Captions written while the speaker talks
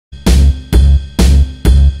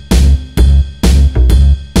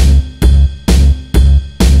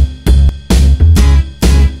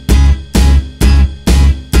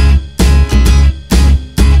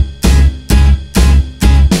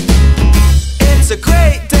a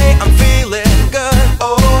great day, I'm feeling good.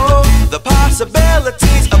 Oh, the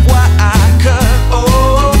possibilities of what I could,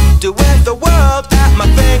 oh, do with the world at my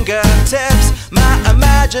fingertips. My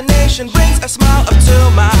imagination brings a smile up to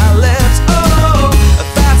my lips. Oh,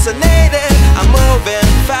 that's